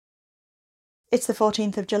It's the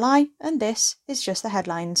 14th of July, and this is just the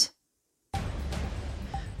headlines.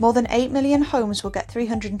 More than 8 million homes will get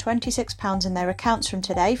 £326 in their accounts from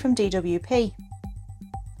today from DWP.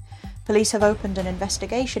 Police have opened an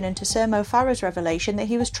investigation into Sir Mo Farah's revelation that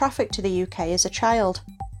he was trafficked to the UK as a child.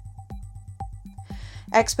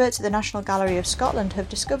 Experts at the National Gallery of Scotland have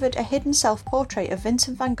discovered a hidden self-portrait of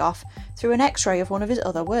Vincent van Gogh through an X-ray of one of his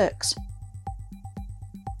other works.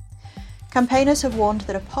 Campaigners have warned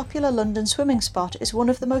that a popular London swimming spot is one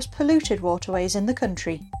of the most polluted waterways in the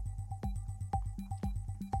country.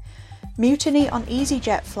 Mutiny on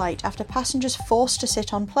EasyJet flight after passengers forced to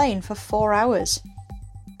sit on plane for 4 hours.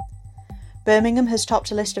 Birmingham has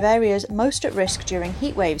topped a list of areas most at risk during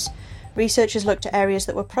heatwaves. Researchers looked at areas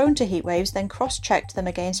that were prone to heatwaves, then cross-checked them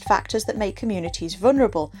against factors that make communities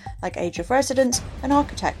vulnerable, like age of residence and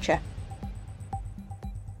architecture.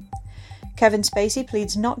 Kevin Spacey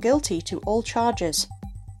pleads not guilty to all charges.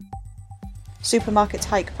 Supermarkets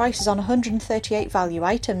hike prices on 138 value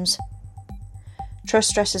items. Truss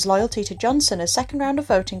stresses loyalty to Johnson as second round of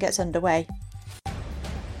voting gets underway.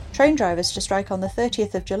 Train drivers to strike on the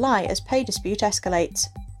 30th of July as pay dispute escalates.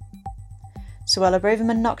 Suella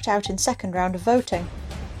Braverman knocked out in second round of voting.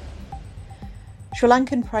 Sri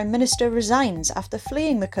Lankan Prime Minister resigns after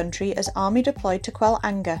fleeing the country as army deployed to quell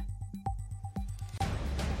anger.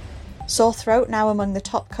 Sore throat now among the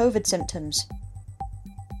top COVID symptoms.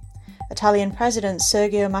 Italian President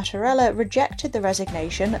Sergio Mattarella rejected the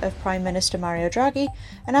resignation of Prime Minister Mario Draghi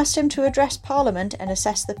and asked him to address Parliament and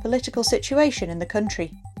assess the political situation in the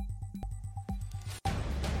country.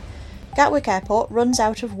 Gatwick Airport runs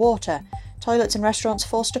out of water. Toilets and restaurants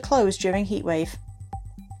forced to close during heatwave.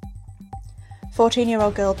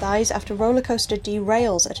 14-year-old girl dies after rollercoaster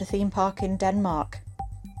derails at a theme park in Denmark.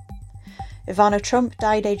 Ivana Trump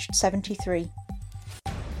died aged 73.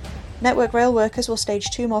 Network rail workers will stage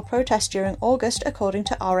 2 more protests during August, according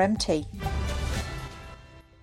to RMT.